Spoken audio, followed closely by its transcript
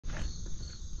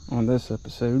On this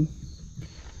episode,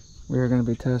 we are going to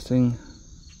be testing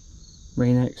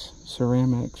Rain-X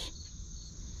Ceramics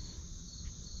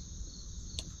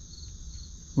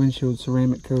windshield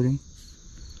ceramic coating.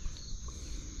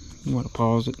 You want to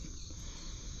pause it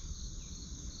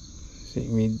so you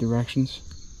can read the directions.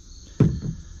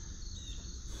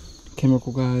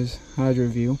 Chemical Guys Hydro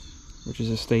View, which is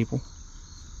a staple.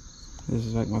 This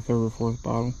is like my third or fourth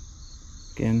bottle.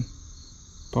 Again,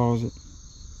 pause it.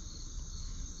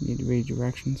 Need to read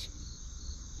directions.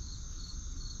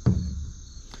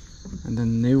 And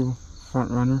then the new Front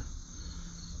Runner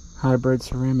Hybrid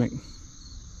Ceramic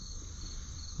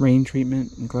Rain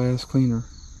Treatment and Glass Cleaner.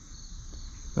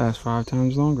 Lasts 5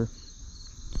 times longer.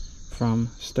 From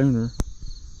Stoner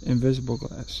Invisible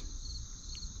Glass.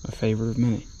 A favorite of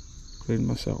many, including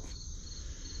myself.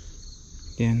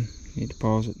 Again, need to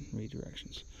pause it and read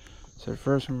directions. So the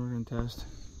first one we're going to test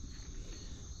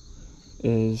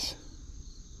is,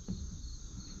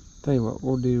 tell you what,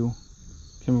 we'll do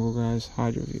Chemical Guys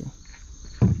Hydro View.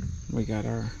 We got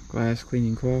our glass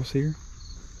cleaning cloths here,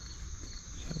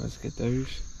 so let's get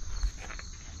those.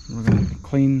 And we're going to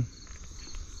clean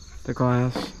the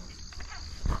glass,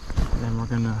 and then we're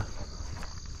going to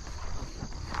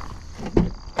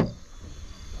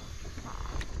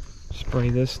spray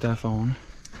this stuff on,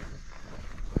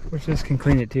 which this can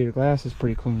clean it too. The glass is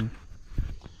pretty clean.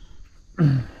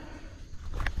 I'm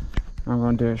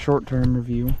going to do a short-term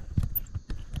review.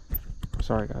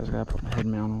 Sorry guys, I gotta put my head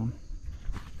mount on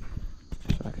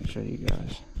so I can show you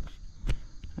guys.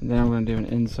 And then I'm going to do an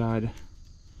inside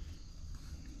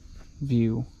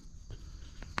view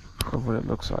of what it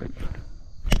looks like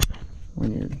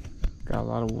when you've got a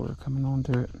lot of water coming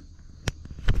onto it.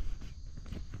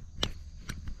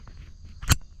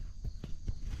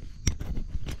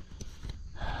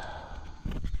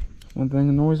 One thing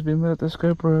annoys me about this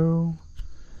GoPro,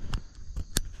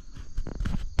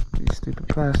 these stupid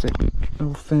plastic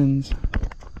little fins. So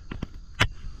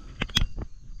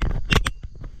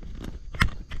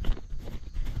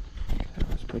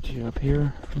let's put you up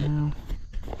here for now.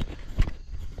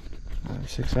 Another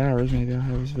 6 hours, maybe I'll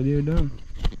have this video done.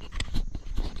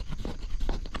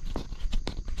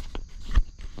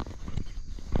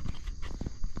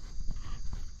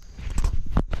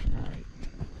 Alright,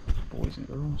 boys and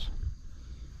girls,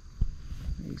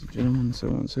 ladies and gentlemen, and so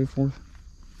on and so forth.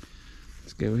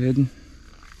 Let's go ahead and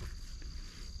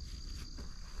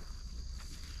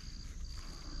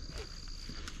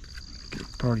get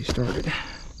the party started. So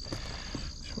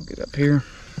we'll get up here.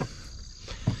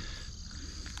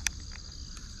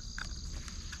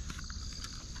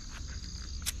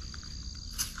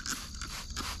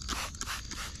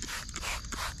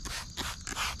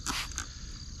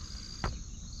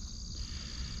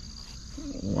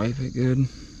 Wipe it good.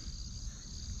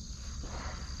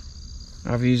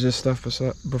 I've used this stuff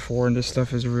before, and this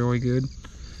stuff is really good.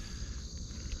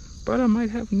 But I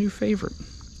might have a new favorite.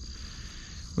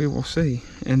 We will see.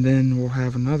 And then we'll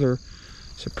have another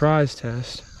surprise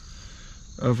test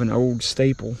of an old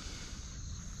staple.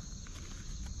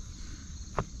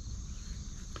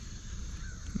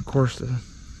 Of course, the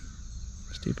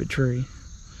stupid tree.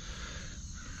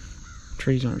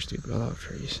 Trees aren't stupid. I love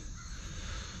trees.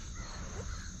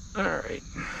 Alright.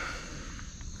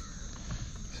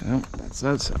 So that's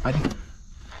that side.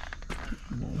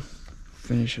 We'll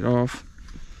finish it off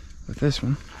with this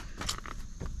one.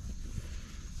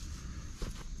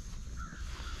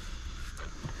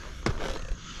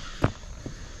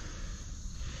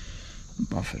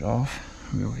 Buff it off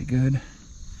really good.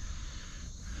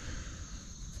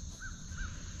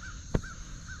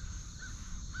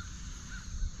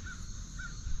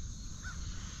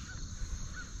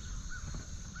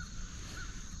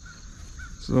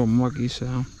 It's a little muggy,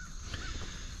 so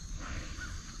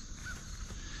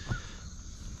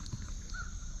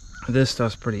this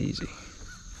stuff's pretty easy.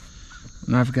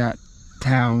 And I've got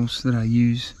towels that I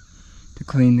use to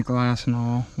clean the glass and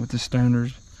all with the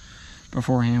Stoners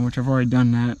beforehand, which I've already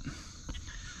done that.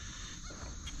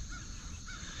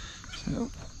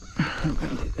 So I'm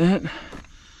gonna do that.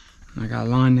 And I got a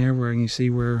line there where you can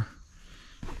see where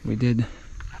we did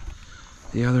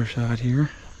the other side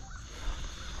here.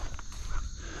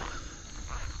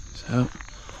 So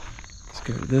let's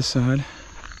go to this side.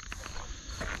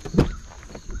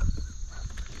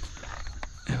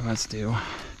 And let's do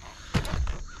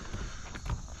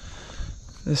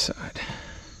this side.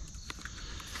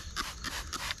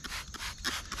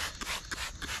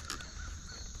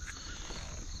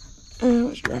 And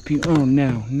let's drop you. Oh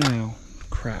no, no.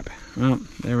 Crap. Oh,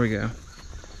 there we go.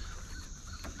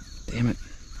 Damn it.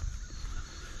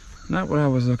 Not what I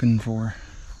was looking for.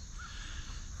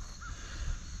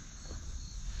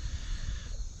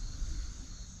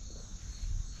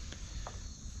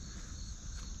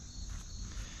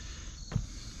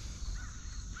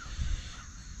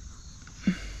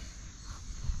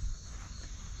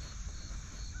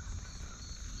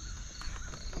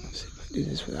 do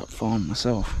this without falling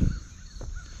myself.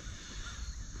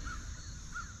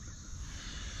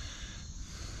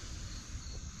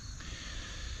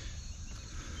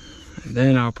 And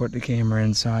then I'll put the camera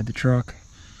inside the truck.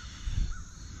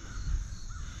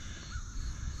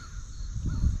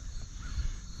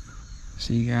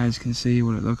 So you guys can see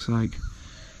what it looks like.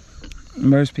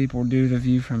 Most people do the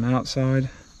view from outside.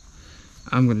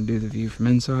 I'm going to do the view from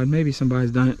inside. Maybe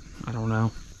somebody's done it. I don't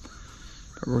know.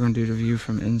 But we're going to do the view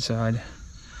from inside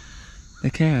the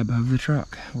cab of the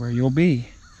truck, where you'll be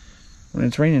when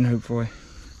it's raining, hopefully.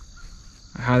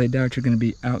 I highly doubt you're going to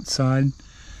be outside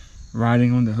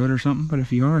riding on the hood or something, but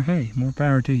if you are, hey, more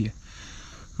power to you.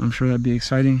 I'm sure that'd be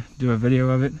exciting. Do a video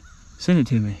of it. Send it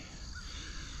to me.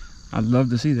 I'd love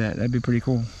to see that. That'd be pretty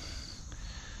cool.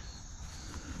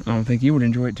 I don't think you would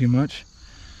enjoy it too much,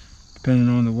 depending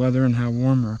on the weather and how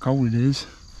warm or cold it is.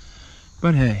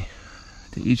 But hey,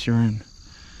 to each their own.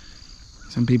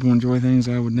 Some people enjoy things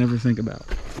I would never think about.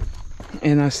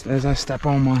 And as I step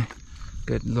on my,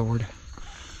 good Lord.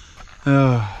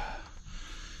 And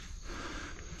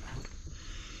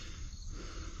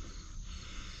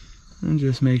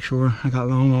just make sure I got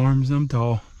long arms and I'm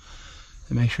tall.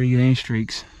 To make sure you get any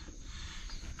streaks.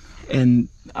 And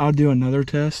I'll do another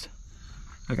test.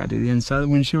 I gotta do the inside of the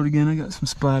windshield again. I got some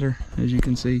splatter, as you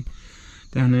can see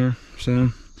down there. So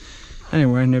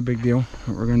anyway, no big deal.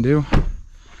 What we're gonna do, I'm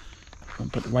gonna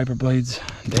put the wiper blades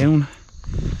down,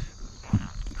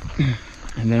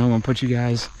 and then I'm gonna put you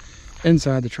guys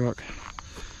inside the truck,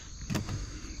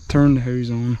 turn the hose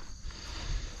on,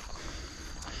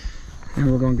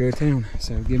 and we're gonna go to town.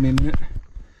 So give me a minute.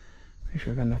 Make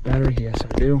sure I got enough battery. Yes, I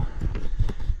do.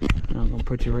 And I'm gonna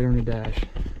put you right on the dash.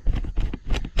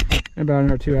 In about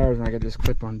another 2 hours and I get this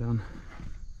clip undone.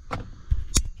 Alright,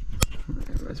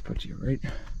 let's put you right. I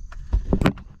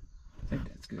think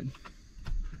that's good.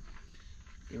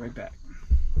 Be right back.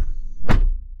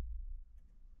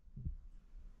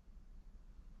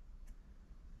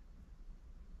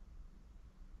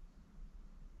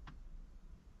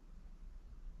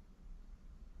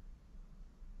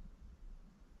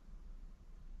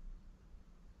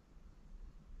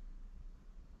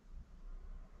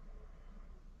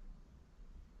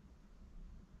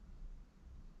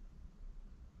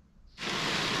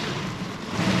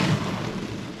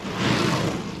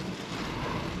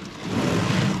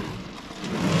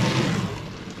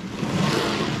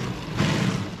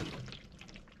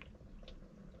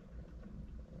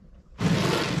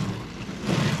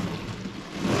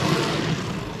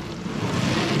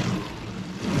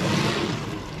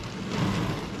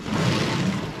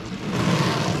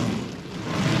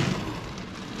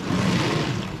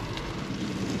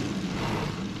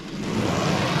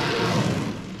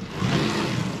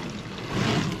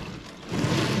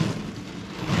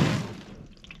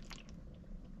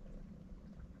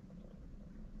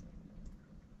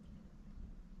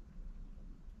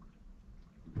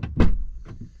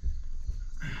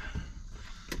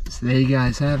 So there you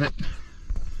guys have it.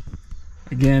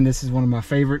 Again, this is one of my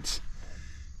favorites.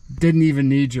 Didn't even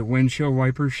need your windshield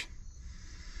wipers.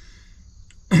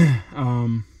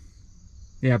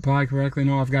 Yeah, applied correctly.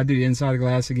 No, I've got to do the inside of the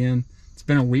glass again. It's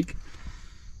been a week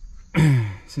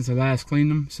since I last cleaned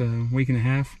them, so a week and a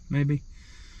half maybe.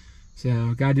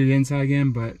 So got to do the inside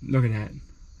again, but look at that.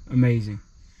 Amazing.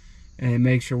 And it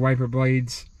makes your wiper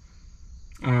blades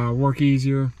work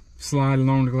easier, slide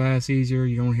along the glass easier.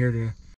 You don't hear the